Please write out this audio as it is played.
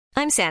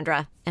I'm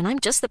Sandra, and I'm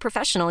just the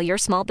professional your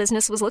small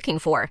business was looking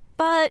for.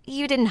 But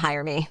you didn't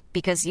hire me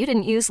because you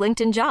didn't use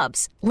LinkedIn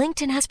Jobs.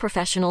 LinkedIn has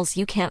professionals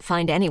you can't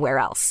find anywhere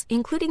else,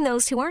 including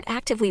those who aren't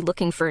actively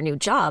looking for a new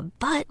job,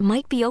 but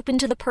might be open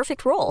to the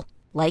perfect role,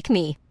 like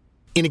me.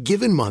 In a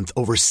given month,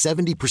 over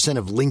 70%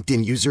 of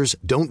LinkedIn users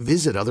don't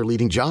visit other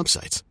leading job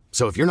sites.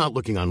 So if you're not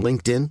looking on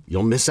LinkedIn,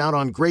 you'll miss out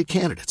on great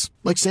candidates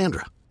like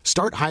Sandra.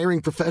 Start hiring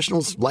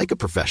professionals like a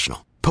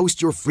professional.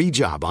 Post your free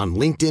job on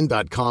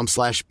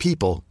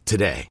linkedin.com/people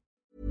today.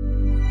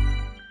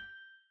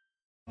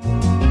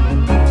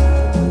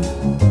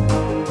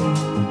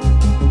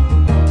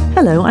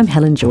 Hello, I'm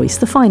Helen Joyce,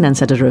 the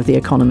finance editor of The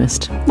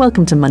Economist.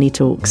 Welcome to Money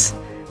Talks.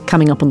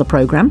 Coming up on the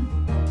programme,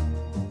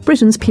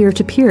 Britain's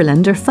peer-to-peer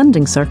lender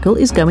Funding Circle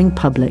is going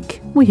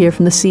public. We hear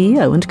from the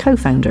CEO and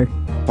co-founder.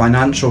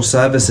 Financial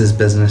services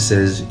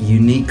businesses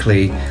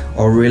uniquely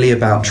are really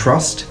about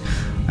trust.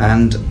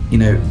 And,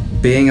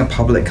 being a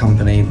public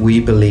company,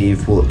 we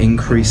believe will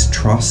increase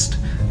trust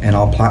in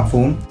our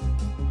platform.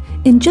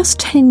 In just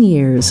 10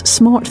 years,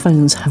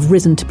 smartphones have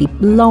risen to be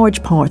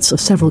large parts of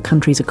several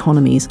countries'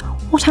 economies.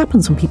 What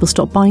happens when people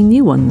stop buying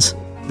new ones?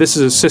 This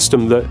is a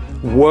system that,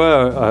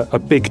 were a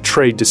big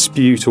trade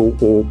dispute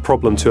or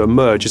problem to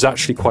emerge, is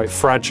actually quite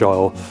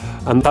fragile.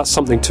 And that's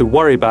something to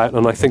worry about,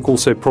 and I think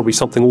also probably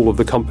something all of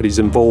the companies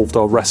involved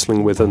are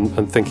wrestling with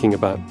and thinking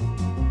about.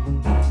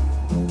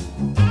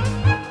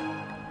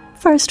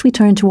 First, we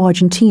turn to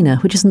Argentina,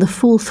 which is in the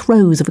full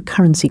throes of a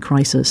currency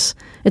crisis.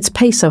 Its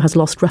peso has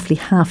lost roughly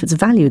half its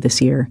value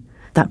this year.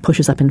 That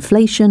pushes up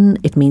inflation.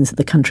 It means that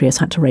the country has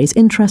had to raise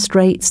interest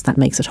rates. That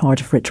makes it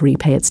harder for it to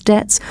repay its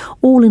debts.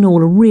 All in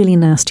all, a really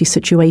nasty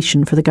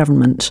situation for the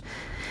government.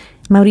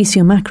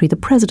 Mauricio Macri, the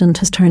president,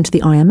 has turned to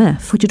the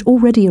IMF, which had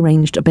already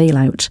arranged a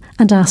bailout,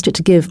 and asked it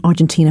to give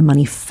Argentina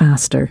money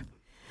faster.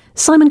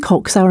 Simon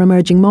Cox, our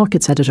emerging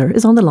markets editor,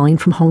 is on the line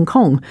from Hong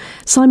Kong.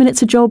 Simon,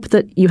 it's a job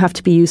that you have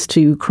to be used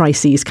to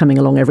crises coming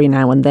along every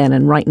now and then,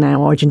 and right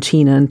now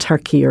Argentina and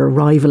Turkey are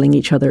rivaling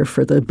each other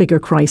for the bigger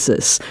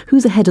crisis.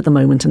 Who's ahead at the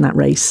moment in that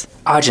race?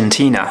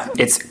 Argentina.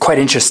 It's quite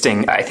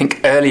interesting. I think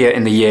earlier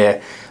in the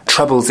year,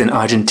 troubles in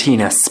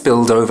Argentina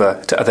spilled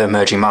over to other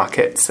emerging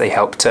markets. They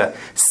helped to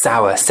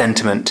sour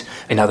sentiment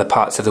in other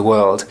parts of the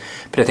world.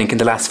 But I think in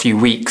the last few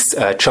weeks,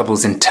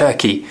 troubles in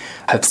Turkey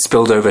have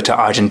spilled over to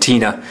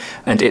Argentina,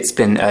 and it's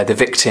been the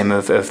victim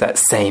of that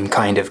same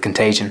kind of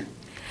contagion.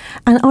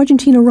 And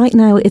Argentina right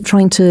now is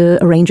trying to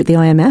arrange at the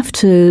IMF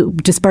to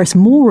disperse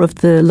more of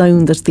the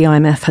loan that the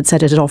IMF had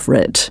said it'd offer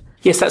it.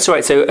 Yes, that's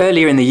right. So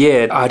earlier in the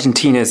year,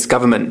 Argentina's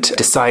government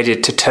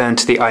decided to turn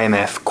to the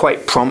IMF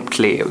quite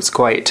promptly. It was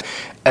quite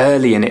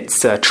early in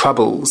its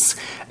troubles,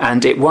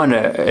 and it won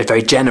a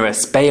very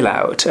generous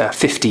bailout,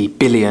 $50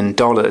 billion,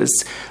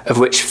 of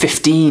which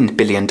 $15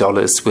 billion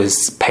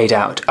was paid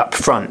out up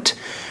front.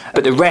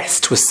 But the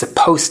rest was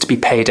supposed to be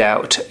paid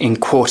out in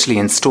quarterly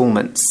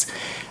installments.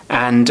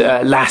 And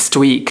last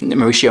week,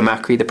 Mauricio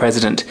Macri, the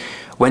president,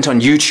 went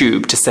on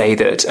YouTube to say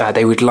that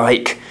they would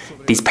like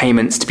these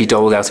payments to be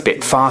doled out a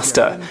bit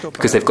faster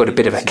because they've got a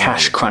bit of a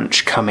cash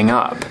crunch coming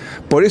up.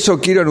 Por eso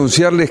quiero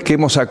anunciarles que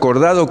hemos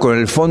acordado con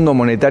el Fondo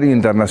Monetario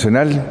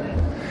Internacional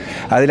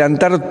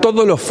adelantar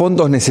todos los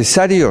fondos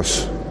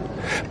necesarios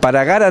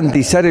para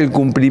garantizar el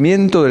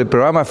cumplimiento del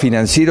programa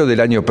financiero del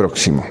año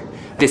próximo.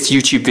 This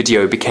YouTube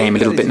video became a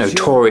little bit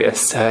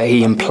notorious.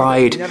 He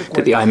implied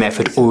that the IMF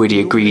had already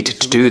agreed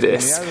to do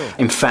this.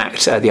 In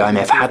fact, the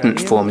IMF hadn't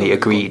formally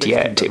agreed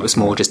yet. It was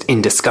more just in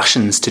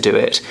discussions to do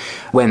it.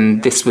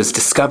 When this was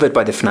discovered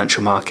by the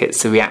financial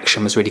markets, the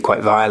reaction was really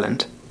quite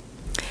violent.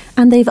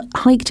 And they've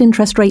hiked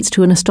interest rates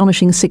to an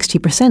astonishing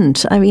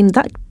 60%. I mean,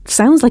 that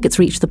sounds like it's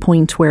reached the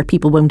point where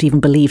people won't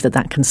even believe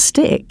that can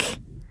stick.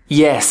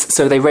 Yes,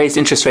 so they raised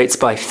interest rates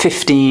by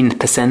 15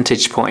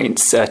 percentage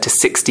points to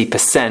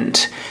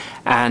 60%.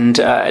 And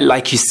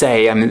like you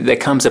say, there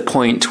comes a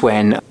point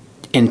when,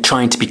 in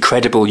trying to be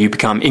credible, you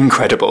become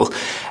incredible.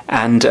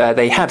 And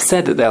they have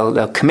said that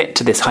they'll commit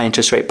to this high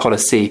interest rate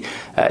policy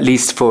at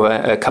least for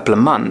a couple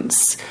of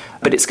months.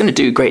 But it's going to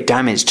do great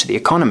damage to the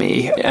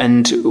economy.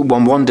 And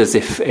one wonders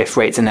if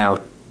rates are now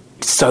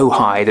so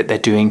high that they're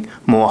doing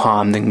more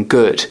harm than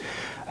good.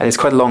 There's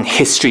quite a long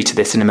history to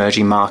this in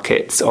emerging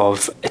markets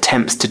of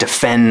attempts to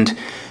defend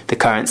the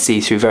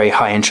currency through very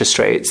high interest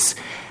rates.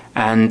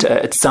 And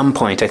at some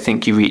point, I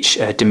think you reach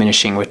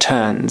diminishing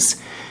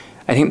returns.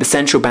 I think the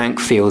central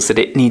bank feels that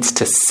it needs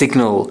to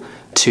signal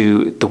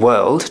to the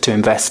world, to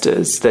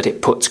investors, that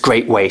it puts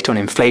great weight on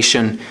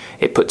inflation,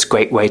 it puts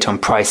great weight on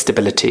price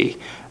stability,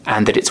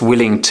 and that it's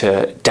willing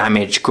to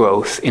damage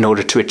growth in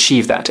order to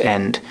achieve that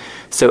end.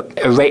 So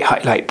a rate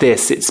hike like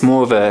this, it's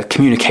more of a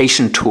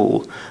communication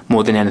tool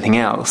more than anything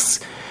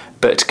else.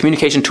 But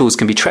communication tools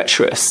can be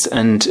treacherous,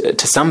 and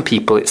to some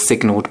people it's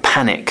signalled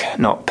panic,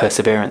 not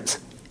perseverance.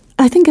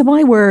 I think if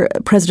I were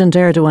President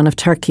Erdogan of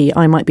Turkey,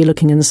 I might be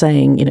looking and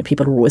saying,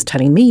 people are always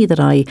telling me that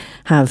I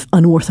have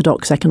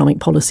unorthodox economic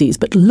policies,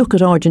 but look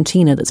at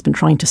Argentina that's been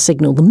trying to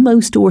signal the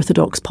most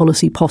orthodox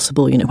policy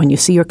possible. When you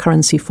see your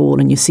currency fall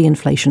and you see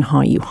inflation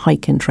high, you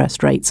hike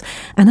interest rates.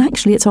 And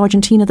actually, it's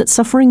Argentina that's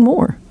suffering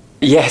more.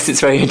 Yes, it's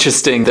very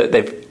interesting that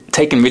they've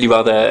taken really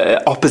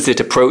rather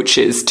opposite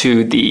approaches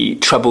to the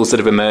troubles that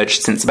have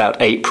emerged since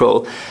about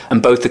April,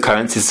 and both the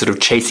currencies sort of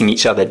chasing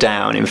each other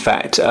down. In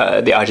fact,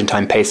 the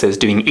Argentine peso is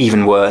doing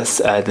even worse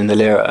than the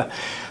lira.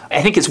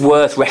 I think it's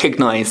worth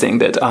recognizing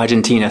that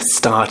Argentina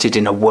started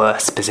in a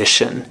worse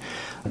position.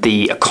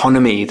 The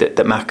economy that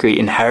Macri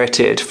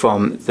inherited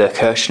from the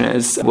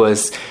Kirchners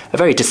was a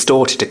very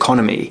distorted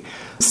economy.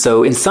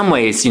 So in some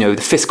ways, the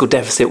fiscal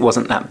deficit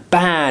wasn't that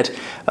bad.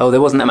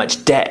 There wasn't that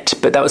much debt,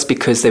 but that was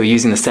because they were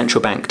using the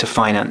central bank to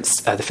finance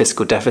the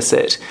fiscal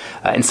deficit.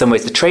 In some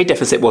ways, the trade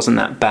deficit wasn't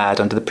that bad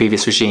under the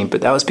previous regime,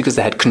 but that was because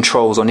they had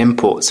controls on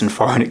imports and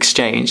foreign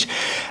exchange.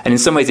 And in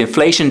some ways,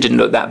 inflation didn't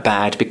look that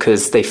bad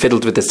because they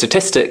fiddled with the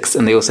statistics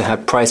and they also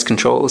had price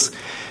controls.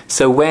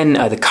 So when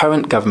the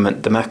current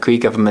government, the Macri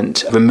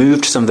government,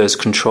 removed some of those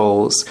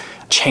controls,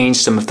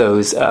 changed some of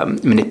those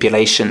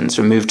manipulations,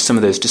 removed some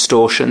of those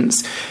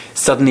distortions,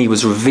 suddenly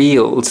was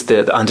revealed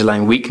the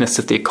underlying weakness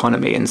of the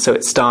economy. And so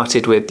it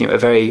started with a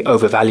very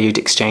overvalued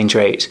exchange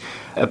rate,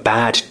 a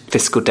bad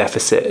fiscal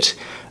deficit,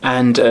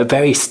 and a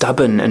very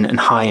stubborn and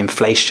high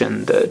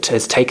inflation that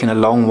has taken a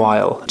long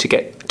while to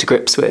get to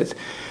grips with.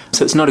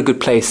 So it's not a good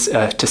place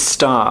to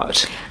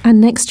start. And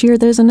next year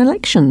there's an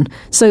election.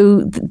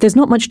 So there's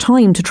not much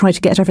time to try to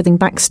get everything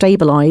back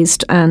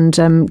stabilised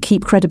and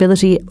keep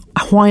credibility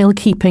while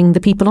keeping the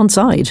people on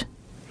side.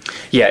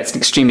 Yeah, it's an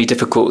extremely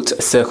difficult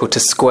circle to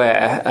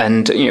square.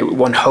 And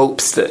one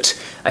hopes that,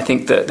 I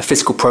think that the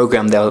fiscal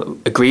programme, they'll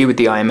agree with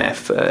the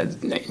IMF.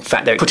 In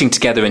fact, they're putting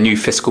together a new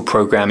fiscal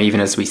programme even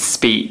as we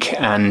speak,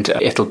 and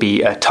it'll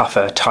be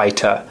tougher,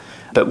 tighter.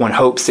 But one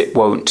hopes it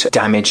won't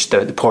damage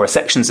the poorer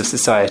sections of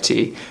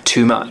society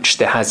too much.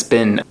 There has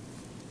been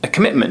a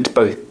commitment,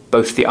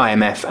 both the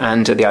IMF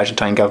and the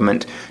Argentine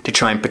government, to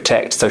try and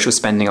protect social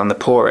spending on the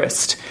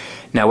poorest.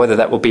 Now, whether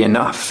that will be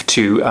enough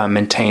to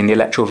maintain the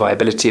electoral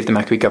viability of the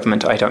Macri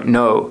government, I don't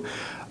know.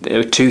 There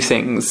are two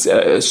things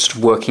sort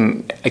of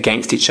working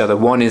against each other.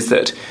 One is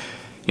that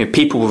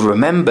people will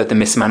remember the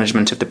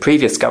mismanagement of the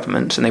previous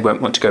government and they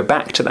won't want to go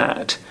back to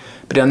that.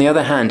 But on the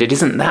other hand, it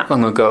isn't that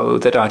long ago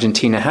that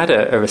Argentina had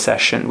a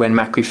recession. When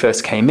Macri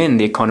first came in,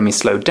 the economy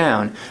slowed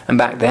down. And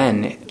back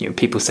then,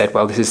 people said,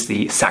 well, this is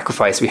the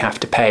sacrifice we have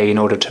to pay in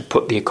order to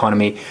put the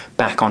economy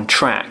back on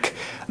track.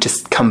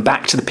 Just come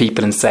back to the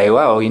people and say,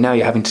 well,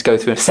 you're having to go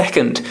through a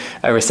second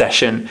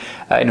recession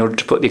in order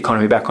to put the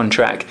economy back on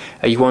track.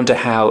 You wonder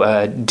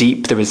how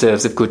deep the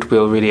reserves of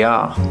goodwill really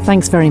are.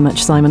 Thanks very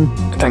much, Simon.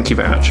 Thank you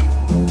very much.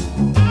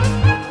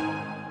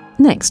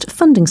 Next,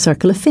 Funding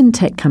Circle, a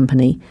fintech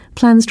company,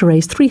 plans to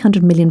raise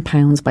 £300 million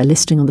by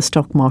listing on the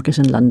stock market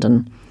in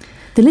London.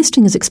 The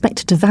listing is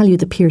expected to value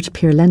the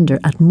peer-to-peer lender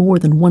at more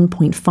than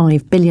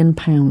 £1.5 billion.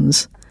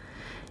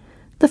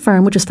 The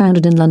firm, which was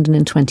founded in London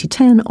in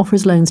 2010,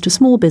 offers loans to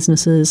small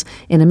businesses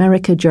in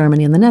America,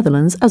 Germany and the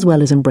Netherlands, as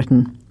well as in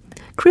Britain.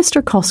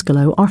 Christer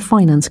Koskelo, our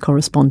finance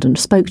correspondent,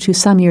 spoke to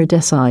Samir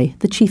Desai,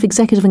 the chief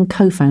executive and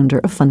co-founder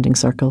of Funding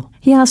Circle.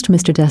 He asked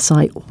Mr.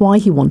 Desai why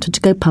he wanted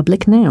to go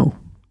public now.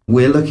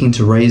 We're looking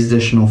to raise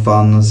additional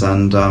funds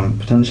and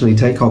potentially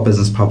take our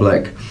business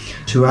public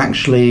to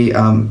actually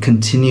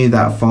continue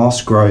that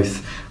fast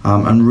growth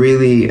and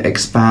really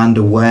expand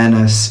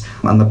awareness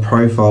and the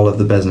profile of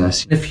the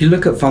business. If you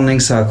look at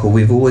Funding Circle,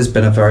 we've always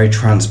been a very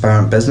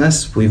transparent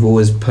business. We've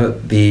always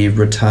put the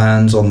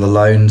returns on the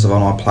loans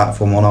on our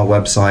platform, on our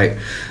website.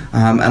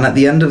 And at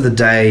the end of the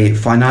day,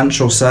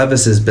 financial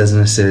services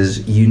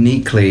businesses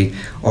uniquely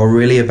are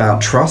really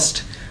about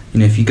trust.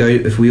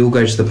 If we all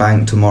go to the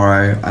bank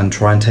tomorrow and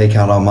try and take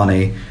out our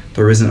money,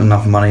 there isn't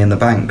enough money in the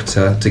bank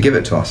to give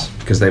it to us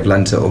because they've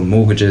lent it on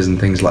mortgages and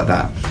things like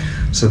that.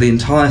 So the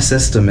entire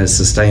system is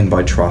sustained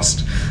by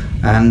trust.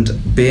 And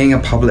being a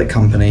public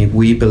company,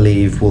 we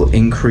believe will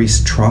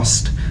increase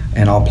trust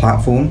in our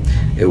platform.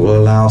 It will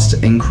allow us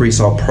to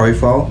increase our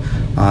profile.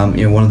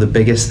 One of the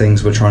biggest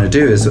things we're trying to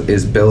do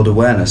is build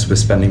awareness. We're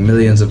spending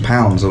millions of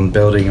pounds on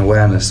building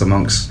awareness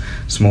amongst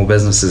small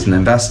businesses and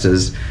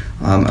investors.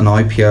 An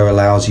IPO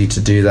allows you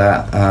to do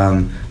that,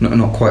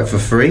 not quite for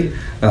free,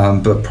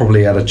 but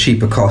probably at a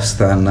cheaper cost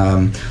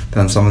than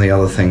some of the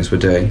other things we're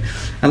doing.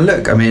 And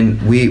look,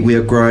 we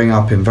are growing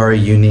up in very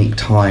unique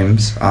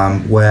times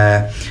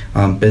where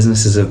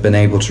businesses have been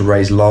able to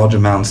raise large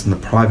amounts in the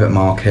private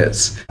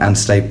markets and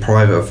stay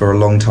private for a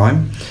long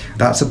time.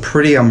 That's a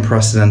pretty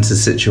unprecedented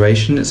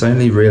situation. It's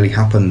only really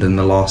happened in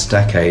the last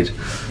decade.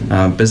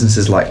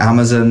 Businesses like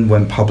Amazon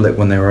went public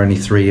when they were only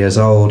 3 years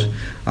old.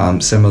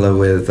 Similar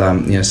with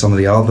some of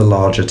the other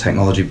larger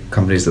technology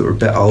companies that were a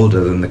bit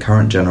older than the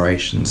current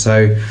generation.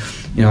 So,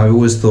 I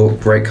always thought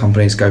great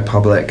companies go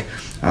public.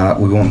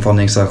 We want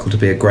Funding Circle to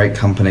be a great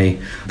company.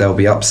 There'll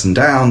be ups and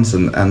downs,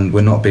 and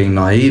we're not being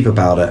naive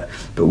about it.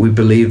 But we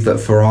believe that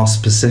for our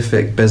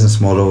specific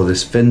business model,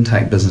 this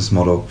fintech business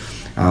model,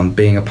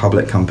 being a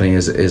public company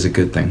is a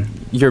good thing.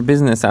 Your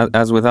business,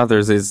 as with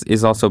others,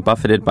 is also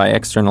buffeted by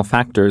external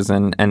factors,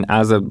 and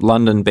as a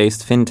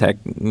London-based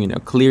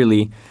fintech,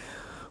 clearly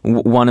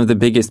one of the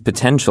biggest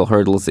potential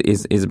hurdles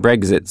is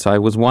Brexit. So I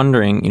was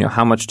wondering,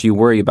 how much do you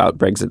worry about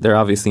Brexit? There are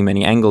obviously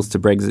many angles to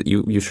Brexit.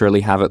 You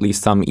surely have at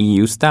least some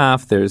EU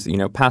staff. There's,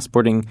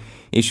 passporting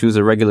issues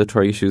or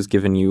regulatory issues,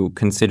 given you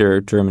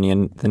consider Germany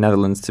and the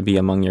Netherlands to be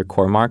among your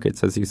core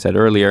markets, as you said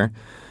earlier.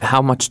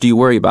 How much do you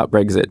worry about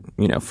Brexit,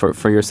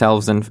 for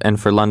yourselves and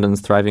for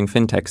London's thriving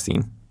fintech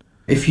scene?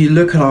 If you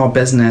look at our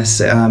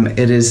business,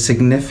 it is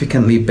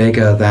significantly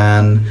bigger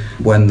than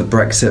when the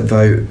Brexit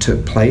vote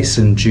took place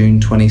in June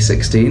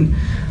 2016.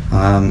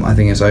 I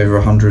think it's over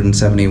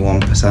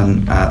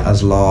 171%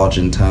 as large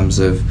in terms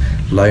of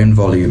loan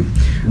volume.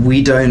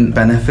 We don't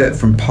benefit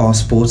from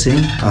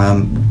passporting.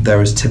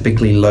 There is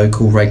typically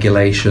local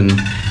regulation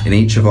in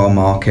each of our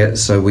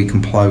markets, so we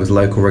comply with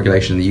local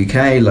regulation in the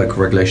UK, local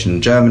regulation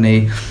in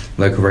Germany,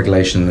 local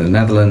regulation in the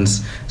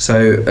Netherlands.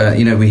 So,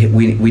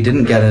 we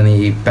didn't get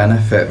any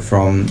benefit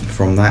from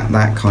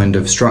that kind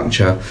of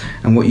structure.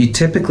 And what you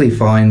typically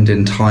find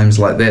in times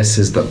like this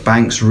is that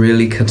banks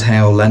really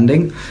curtail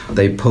lending.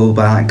 They pull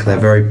back. They're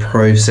very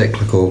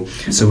pro-cyclical.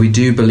 So we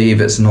do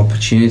believe it's an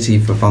opportunity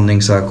for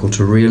Funding Circle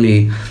to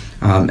really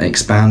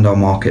expand our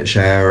market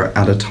share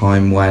at a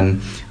time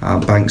when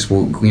banks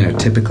will,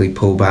 typically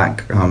pull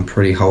back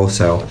pretty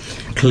wholesale.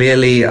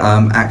 Clearly,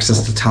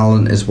 access to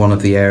talent is one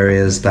of the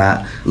areas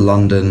that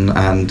London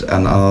and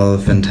other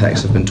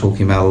fintechs have been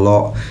talking about a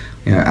lot.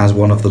 As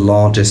one of the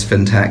largest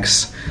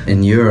fintechs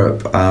in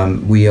Europe,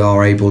 we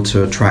are able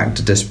to attract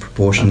a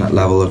disproportionate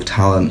level of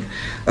talent.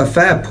 A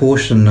fair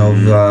portion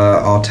of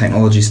our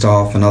technology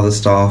staff and other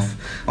staff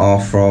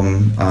are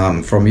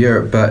from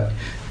Europe, but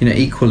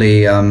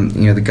equally,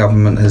 the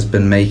government has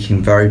been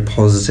making very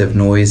positive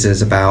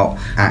noises about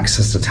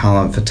access to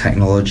talent for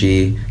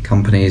technology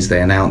companies.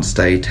 They announced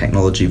a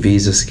technology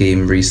visa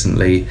scheme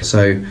recently.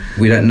 So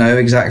we don't know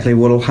exactly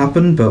what will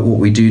happen, but what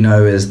we do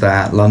know is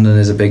that London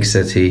is a big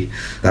city,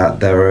 that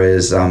there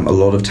is a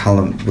lot of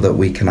talent that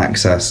we can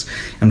access.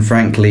 And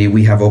frankly,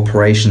 we have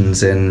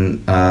operations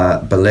in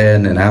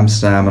Berlin, in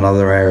Amsterdam and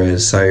other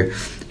areas. So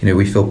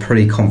we feel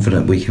pretty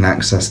confident we can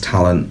access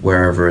talent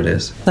wherever it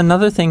is.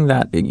 Another thing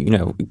that,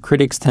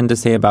 critics tend to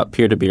say about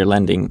peer-to-peer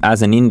lending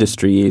as an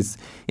industry is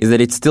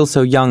that it's still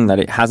so young that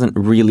it hasn't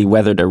really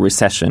weathered a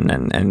recession.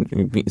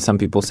 And some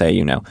people say,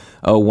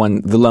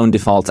 when the loan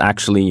defaults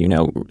actually,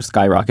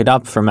 skyrocket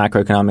up for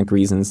macroeconomic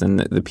reasons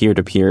and the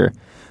peer-to-peer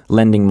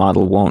lending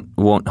model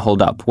won't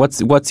hold up.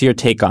 What's your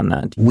take on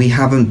that? We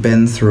haven't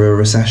been through a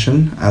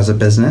recession as a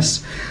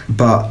business,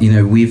 but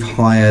we've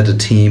hired a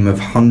team of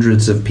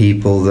hundreds of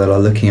people that are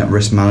looking at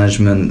risk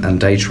management and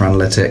data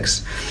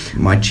analytics.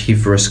 My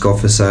chief risk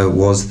officer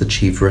was the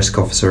chief risk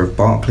officer of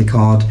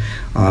Barclaycard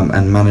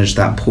and managed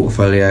that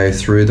portfolio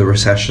through the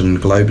recession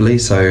globally.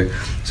 So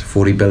it's a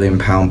 £40 billion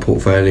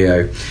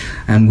portfolio.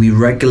 And we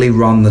regularly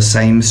run the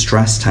same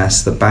stress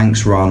tests that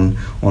banks run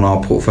on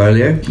our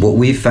portfolio. What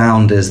we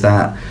found is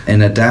that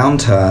in a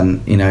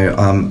downturn,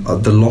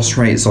 the loss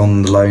rates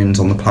on the loans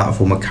on the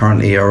platform are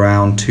currently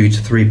around 2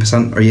 to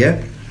 3% a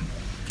year.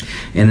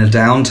 In a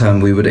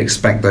downturn, we would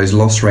expect those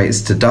loss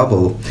rates to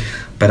double.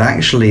 But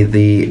actually,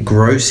 the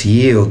gross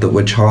yield that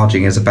we're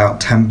charging is about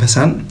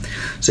 10%.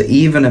 So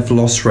even if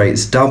loss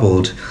rates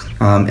doubled,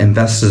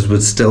 investors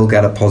would still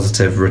get a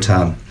positive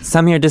return.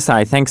 Samir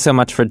Desai, thanks so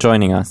much for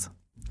joining us.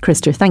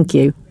 Krister, thank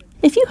you.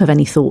 If you have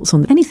any thoughts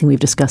on anything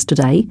we've discussed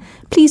today,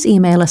 please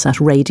email us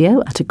at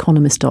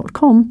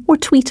radio@economist.com or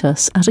tweet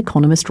us at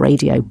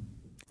economistradio.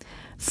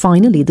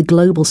 Finally, the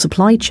global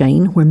supply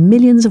chain, where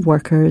millions of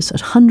workers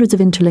at hundreds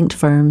of interlinked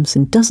firms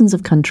in dozens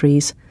of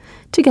countries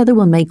together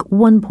will make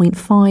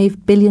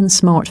 1.5 billion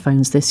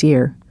smartphones this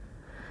year.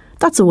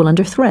 That's all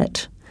under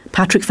threat.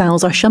 Patrick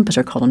Fowles, our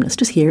Schumpeter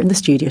columnist, is here in the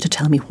studio to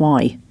tell me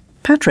why.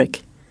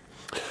 Patrick.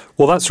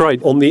 Well, that's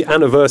right. On the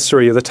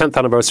 10th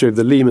anniversary of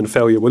the Lehman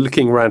failure, we're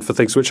looking around for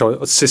things which are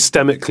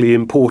systemically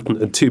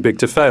important and too big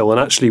to fail. And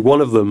actually,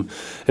 one of them,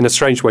 in a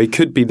strange way,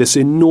 could be this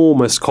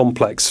enormous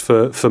complex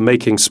for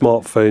making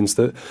smartphones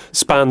that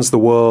spans the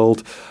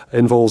world,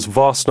 involves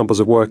vast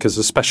numbers of workers,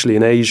 especially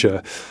in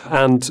Asia.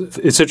 And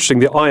it's interesting,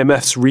 the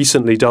IMF's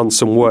recently done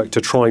some work to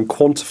try and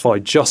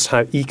quantify just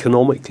how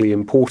economically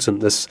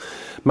important this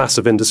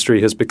massive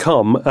industry has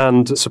become.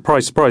 And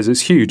surprise, surprise,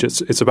 it's huge.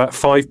 It's about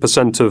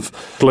 5% of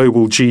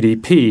global GDP.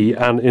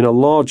 And in a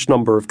large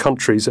number of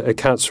countries, it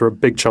accounts for a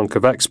big chunk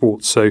of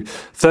exports. So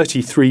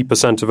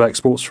 33% of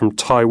exports from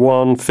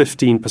Taiwan,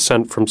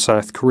 15% from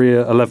South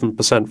Korea,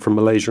 11% from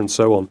Malaysia, and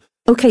so on.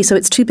 OK, so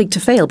it's too big to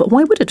fail. But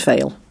why would it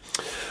fail?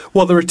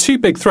 Well, there are two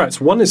big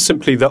threats. One is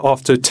simply that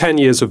after 10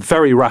 years of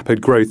very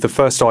rapid growth, the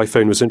first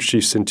iPhone was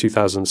introduced in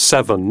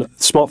 2007.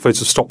 Smartphones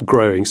have stopped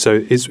growing,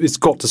 so it's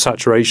got to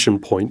saturation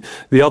point.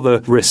 The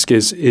other risk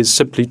is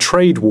simply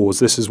trade wars.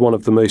 This is one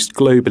of the most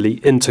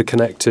globally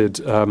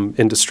interconnected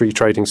industry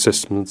trading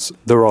systems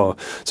there are.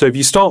 So if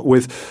you start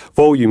with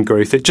volume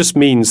growth, it just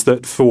means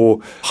that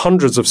for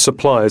hundreds of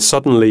suppliers,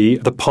 suddenly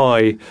the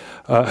pie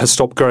has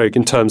stopped growing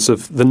in terms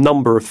of the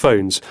number of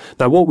phones.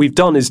 Now, what we've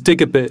done is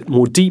dig a bit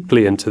more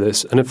deeply into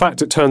this, and in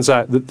fact, it turns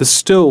out that there's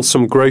still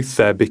some growth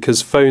there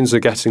because phones are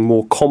getting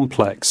more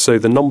complex. So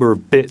the number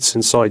of bits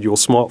inside your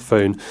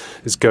smartphone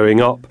is going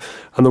up.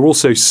 And there are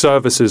also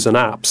services and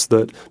apps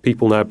that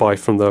people now buy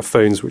from their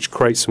phones, which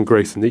create some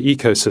growth in the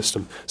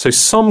ecosystem. So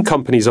some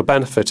companies are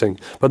benefiting,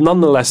 but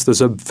nonetheless,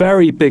 there's a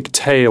very big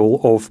tail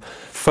of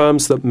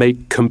firms that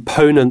make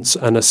components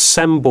and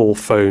assemble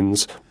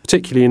phones,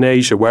 particularly in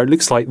Asia, where it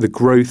looks like the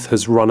growth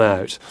has run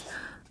out.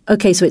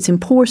 OK, so it's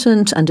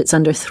important and it's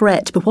under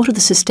threat, but what are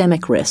the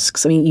systemic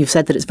risks? I mean, you've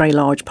said that it's very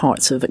large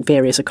parts of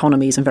various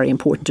economies and very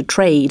important to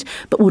trade,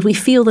 but would we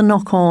feel the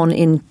knock-on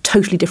in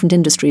totally different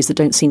industries that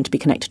don't seem to be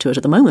connected to it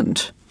at the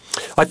moment?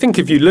 I think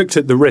if you looked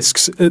at the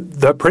risks,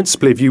 that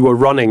principally if you were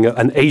running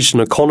an Asian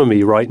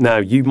economy right now,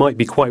 you might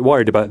be quite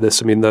worried about this.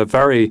 I mean, they're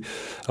very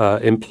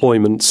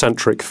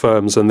employment-centric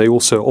firms, and they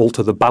also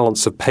alter the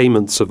balance of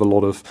payments of a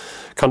lot of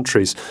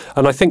countries.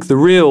 And I think the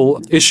real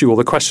issue or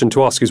the question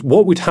to ask is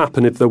what would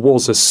happen if there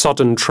was a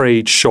sudden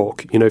trade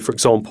shock? You know, for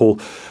example,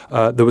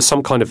 there was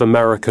some kind of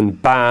American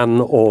ban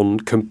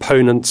on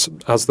components,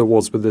 as there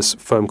was with this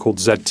firm called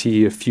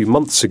ZTE a few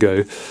months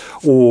ago,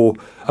 or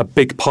a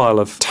big pile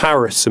of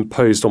tariffs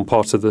imposed on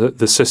part of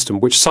the system,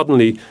 which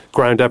suddenly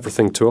ground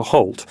everything to a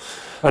halt.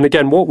 And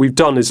again, what we've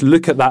done is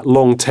look at that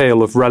long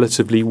tail of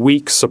relatively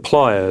weak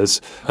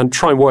suppliers and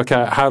try and work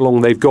out how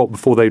long they've got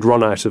before they'd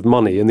run out of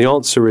money. And the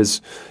answer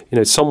is,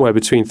 somewhere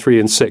between 3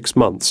 and 6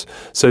 months.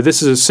 So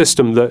this is a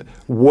system that,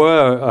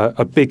 were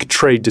a big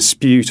trade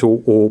dispute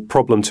or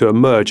problem to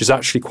emerge, is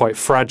actually quite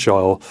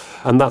fragile.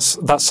 And that's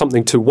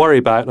something to worry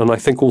about. And I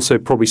think also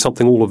probably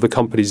something all of the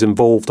companies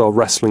involved are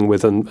wrestling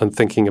with and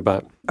thinking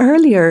about.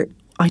 Earlier,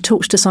 I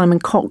talked to Simon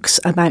Cox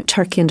about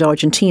Turkey and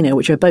Argentina,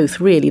 which are both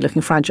really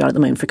looking fragile at the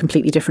moment for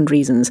completely different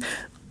reasons.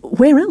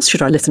 Where else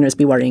should our listeners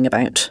be worrying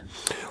about?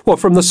 Well,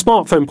 from the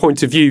smartphone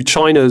point of view,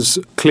 China's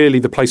clearly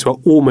the place where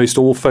almost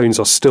all phones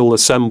are still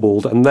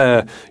assembled. And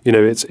there,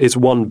 it's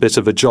one bit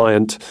of a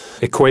giant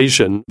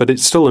equation, but it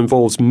still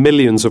involves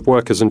millions of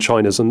workers in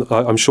China. And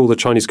I'm sure the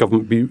Chinese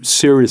government would be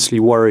seriously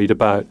worried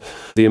about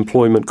the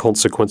employment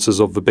consequences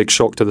of the big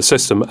shock to the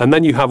system. And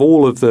then you have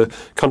all of the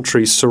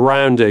countries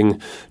surrounding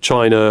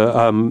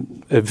China.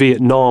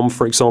 Vietnam,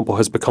 for example,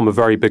 has become a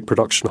very big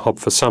production hub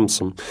for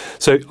Samsung.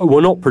 So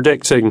we're not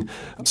predicting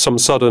some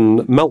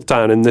sudden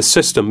meltdown in this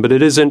system, but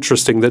it is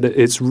interesting that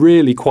it's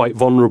really quite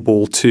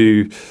vulnerable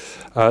to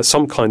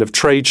some kind of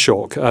trade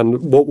shock.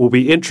 And what will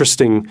be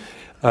interesting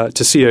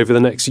to see over the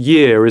next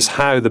year is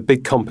how the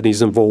big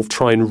companies involved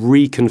try and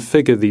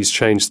reconfigure these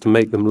chains to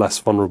make them less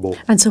vulnerable.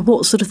 And so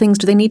what sort of things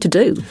do they need to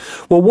do?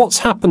 Well, what's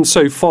happened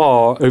so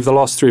far over the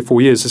last 3 or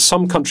 4 years is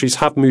some countries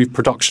have moved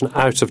production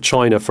out of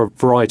China for a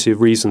variety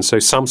of reasons. So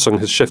Samsung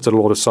has shifted a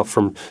lot of stuff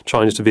from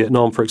China to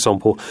Vietnam, for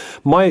example.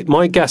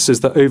 My guess is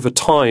that over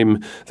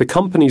time, the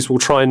companies will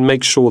try and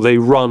make sure they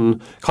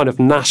run kind of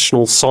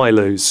national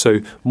silos. So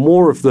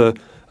more of the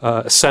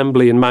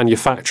assembly and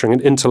manufacturing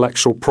and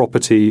intellectual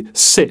property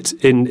sit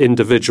in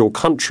individual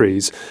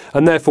countries,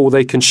 and therefore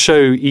they can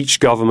show each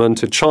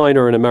government in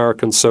China and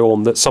America and so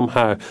on that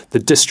somehow the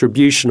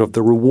distribution of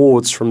the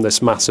rewards from this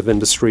massive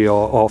industry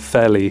are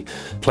fairly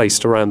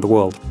placed around the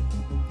world.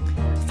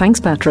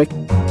 Thanks, Patrick.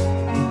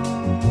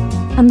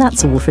 And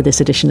that's all for this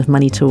edition of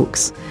Money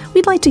Talks.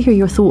 We'd like to hear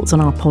your thoughts on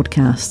our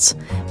podcasts.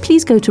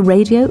 Please go to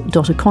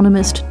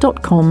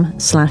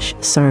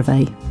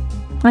radio.economist.com/survey.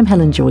 I'm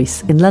Helen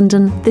Joyce. In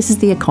London, this is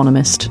The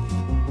Economist.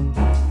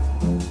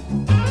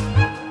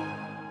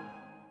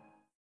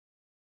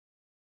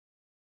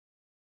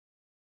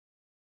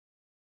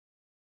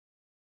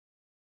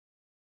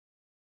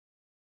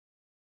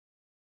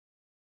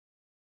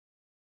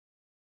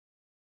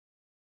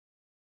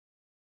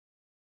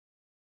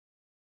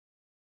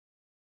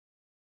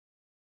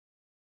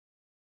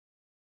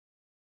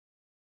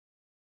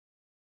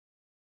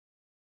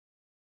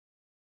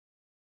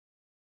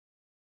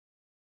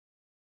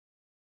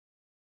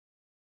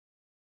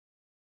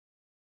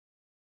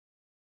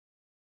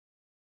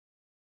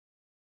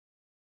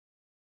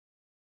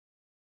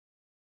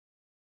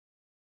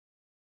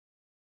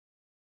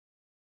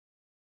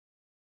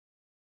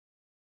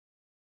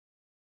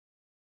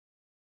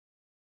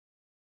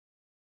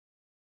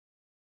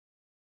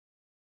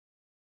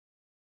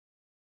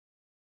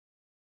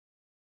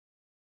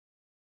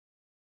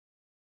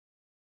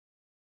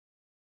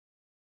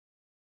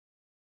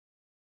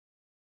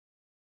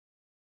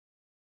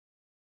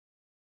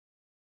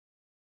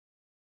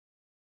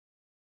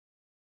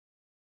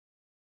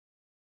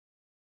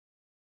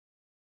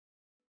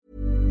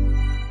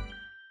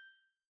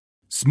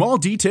 Small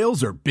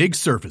details are big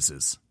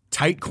surfaces.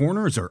 Tight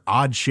corners are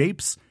odd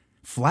shapes.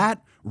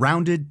 Flat,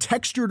 rounded,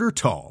 textured, or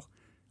tall.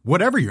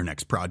 Whatever your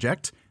next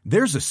project,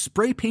 there's a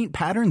spray paint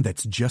pattern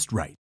that's just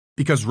right.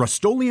 Because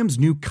Rust-Oleum's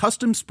new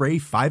Custom Spray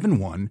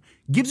 5-in-1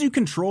 gives you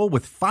control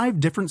with 5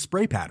 different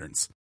spray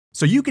patterns.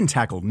 So you can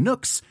tackle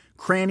nooks,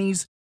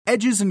 crannies,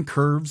 edges, and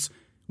curves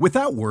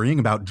without worrying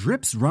about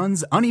drips,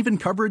 runs, uneven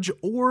coverage,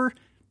 or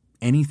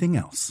anything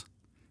else.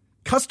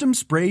 Custom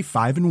Spray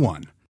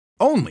 5-in-1.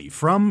 Only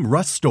from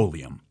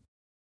Rust-Oleum.